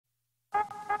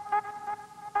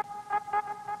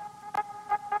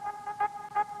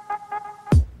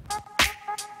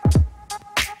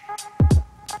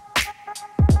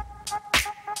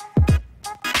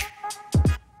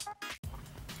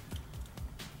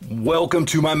Welcome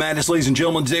to my madness, ladies and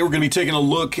gentlemen. Today we're going to be taking a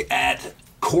look at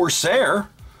Corsair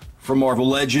from Marvel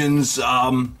Legends.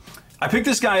 I picked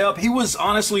this guy up. He was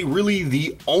honestly really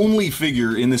the only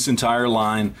figure in this entire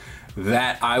line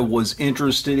that I was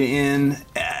interested in.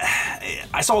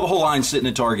 I saw the whole line sitting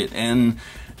at Target and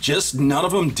just none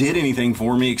of them did anything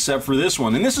for me except for this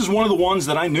one. And this is one of the ones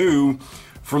that I knew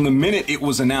from the minute it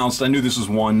was announced. I knew this was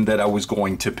one that I was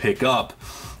going to pick up.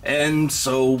 And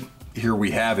so here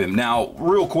we have him. Now,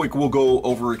 real quick, we'll go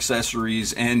over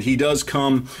accessories, and he does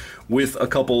come with a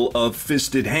couple of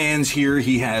fisted hands here.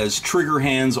 He has trigger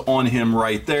hands on him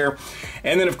right there.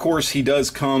 And then, of course, he does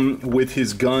come with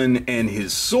his gun and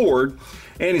his sword,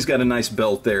 and he's got a nice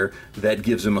belt there that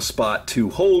gives him a spot to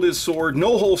hold his sword.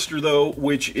 No holster, though,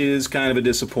 which is kind of a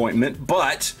disappointment,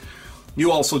 but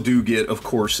you also do get, of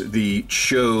course, the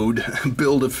Chode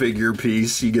Build-A-Figure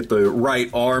piece. You get the right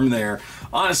arm there.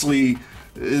 Honestly,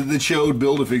 the Chode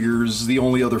Build-A-Figure is the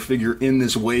only other figure in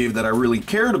this wave that I really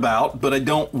cared about, but I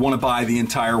don't want to buy the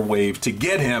entire wave to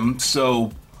get him,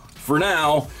 so for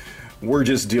now, we're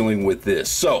just dealing with this.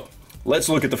 So, let's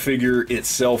look at the figure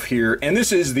itself here, and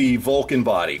this is the Vulcan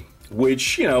body,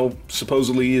 which, you know,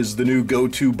 supposedly is the new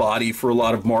go-to body for a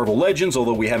lot of Marvel Legends,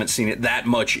 although we haven't seen it that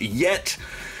much yet.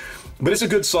 But it's a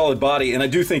good solid body, and I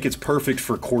do think it's perfect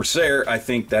for Corsair. I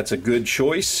think that's a good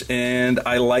choice, and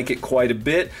I like it quite a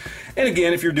bit. And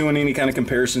again, if you're doing any kind of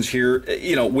comparisons here,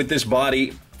 you know, with this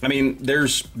body, I mean,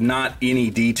 there's not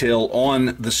any detail on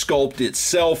the sculpt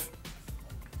itself.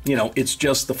 You know, it's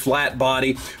just the flat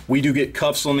body. We do get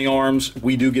cuffs on the arms,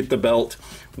 we do get the belt,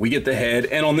 we get the head,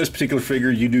 and on this particular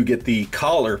figure, you do get the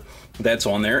collar that's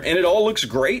on there, and it all looks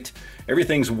great.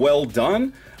 Everything's well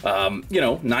done. You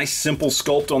know, nice simple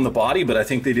sculpt on the body, but I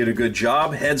think they did a good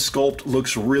job. Head sculpt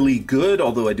looks really good,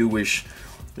 although I do wish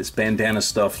this bandana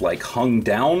stuff like hung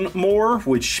down more,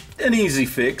 which an easy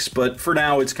fix, but for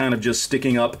now it's kind of just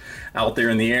sticking up out there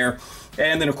in the air.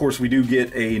 And then of course we do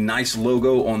get a nice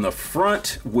logo on the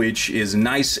front, which is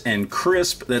nice and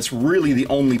crisp. That's really the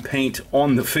only paint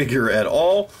on the figure at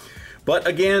all. But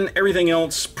again, everything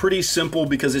else pretty simple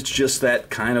because it's just that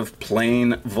kind of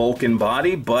plain Vulcan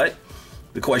body. But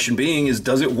the question being is,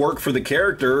 does it work for the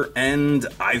character? And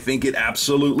I think it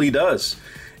absolutely does.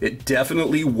 It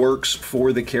definitely works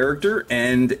for the character,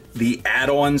 and the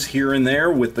add-ons here and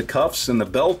there with the cuffs and the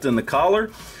belt and the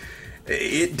collar,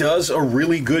 it does a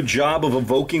really good job of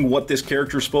evoking what this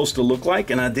character is supposed to look like,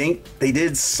 and I think they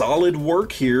did solid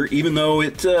work here, even though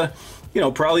it, you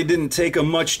know, probably didn't take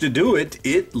them much to do it.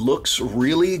 It looks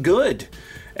really good.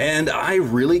 And I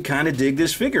really kind of dig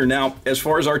this figure. Now, as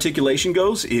far as articulation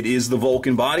goes, it is the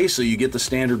Vulcan body, so you get the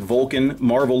standard Vulcan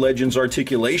Marvel Legends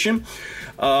articulation.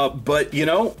 But, you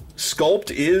know,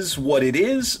 sculpt is what it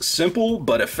is, simple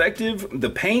but effective. The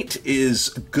paint is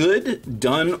good,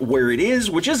 done where it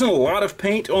is, which isn't a lot of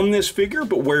paint on this figure,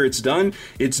 but where it's done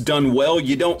well.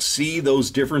 You don't see those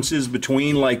differences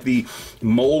between like the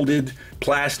molded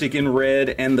plastic in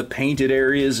red and the painted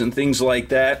areas and things like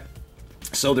that.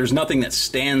 So there's nothing that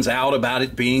stands out about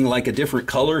it being like a different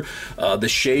color. The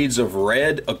shades of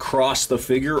red across the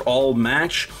figure all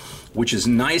match, which is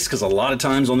nice because a lot of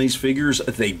times on these figures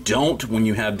they don't when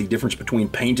you have the difference between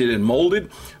painted and molded.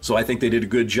 So I think they did a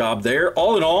good job there.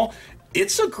 All in all,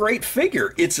 it's a great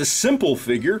figure. It's a simple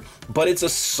figure, but it's a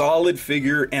solid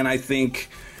figure, and I think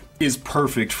is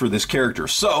perfect for this character.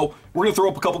 So we're gonna throw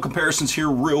up a couple comparisons here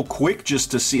real quick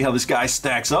just to see how this guy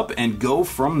stacks up and go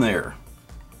from there.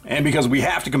 And because we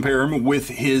have to compare him with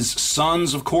his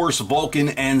sons, of course, Vulcan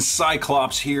and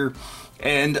Cyclops here.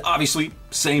 And obviously,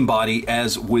 same body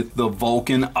as with the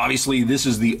Vulcan. Obviously, this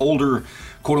is the older,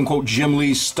 quote-unquote, Jim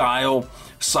Lee style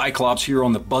Cyclops here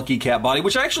on the Bucky Cat body,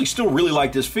 which I actually still really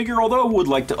like this figure, although I would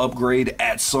like to upgrade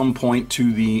at some point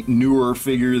to the newer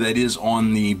figure that is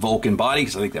on the Vulcan body,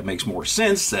 because I think that makes more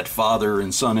sense, that father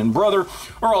and son and brother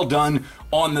are all done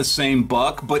on the same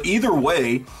buck. But either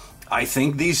way, I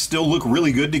think these still look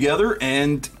really good together,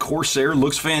 and Corsair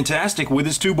looks fantastic with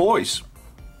his two boys.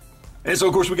 And so,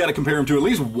 of course, we got to compare him to at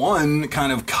least one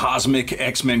kind of cosmic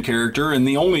X-Men character, and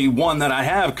the only one that I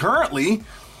have currently,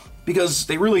 because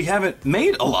they really haven't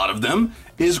made a lot of them,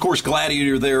 is, of course,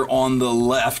 Gladiator there on the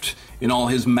left in all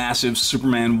his massive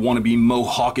Superman wannabe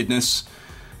mohawkedness. Is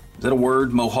that a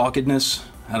word, mohawkedness?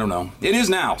 I don't know. It is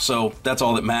now, so that's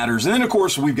all that matters. And then, of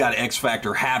course, we've got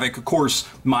X-Factor Havoc, of course,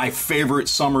 my favorite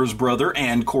Summers brother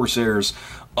and Corsair's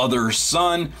other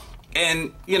son.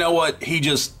 And you know what? He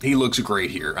looks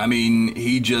great here. I mean,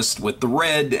 he just, with the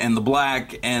red and the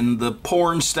black and the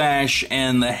porn stash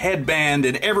and the headband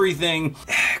and everything,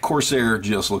 Corsair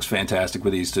just looks fantastic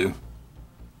with these two.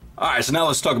 All right, so now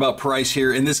let's talk about price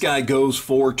here. And this guy goes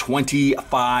for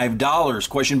 $25.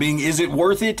 Question being, is it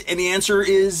worth it? And the answer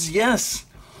is yes.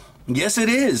 Yes, it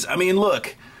is. I mean,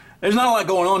 look, there's not a lot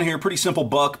going on here. Pretty simple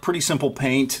buck, pretty simple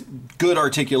paint, good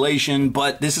articulation,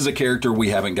 but this is a character we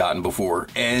haven't gotten before.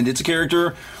 And it's a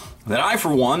character that I,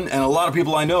 for one, and a lot of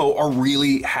people I know are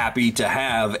really happy to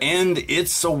have. And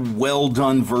it's a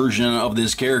well-done version of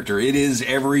this character. It is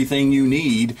everything you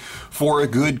need for a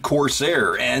good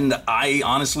Corsair. And I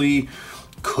honestly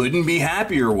couldn't be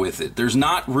happier with it. There's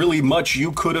not really much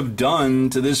you could have done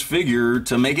to this figure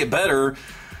to make it better.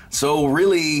 So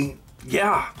really,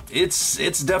 yeah, it's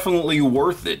definitely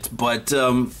worth it. But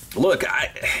look,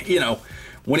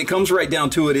 when it comes right down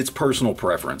to it, it's personal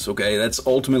preference, okay? That's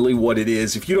ultimately what it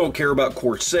is. If you don't care about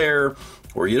Corsair,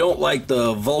 or you don't like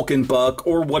the Vulcan buck,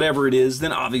 or whatever it is,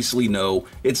 then obviously no,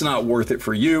 it's not worth it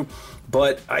for you.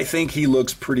 But I think he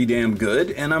looks pretty damn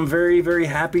good, and I'm very, very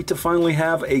happy to finally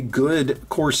have a good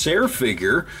Corsair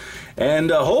figure. And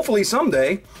hopefully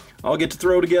someday I'll get to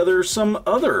throw together some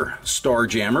other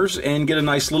Starjammers and get a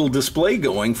nice little display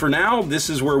going. For now,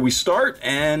 this is where we start,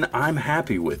 and I'm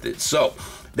happy with it. So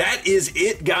that is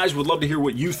it, guys. Would love to hear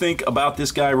what you think about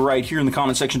this guy right here in the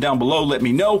comment section down below. Let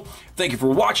me know. Thank you for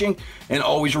watching, and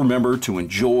always remember to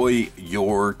enjoy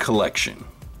your collection.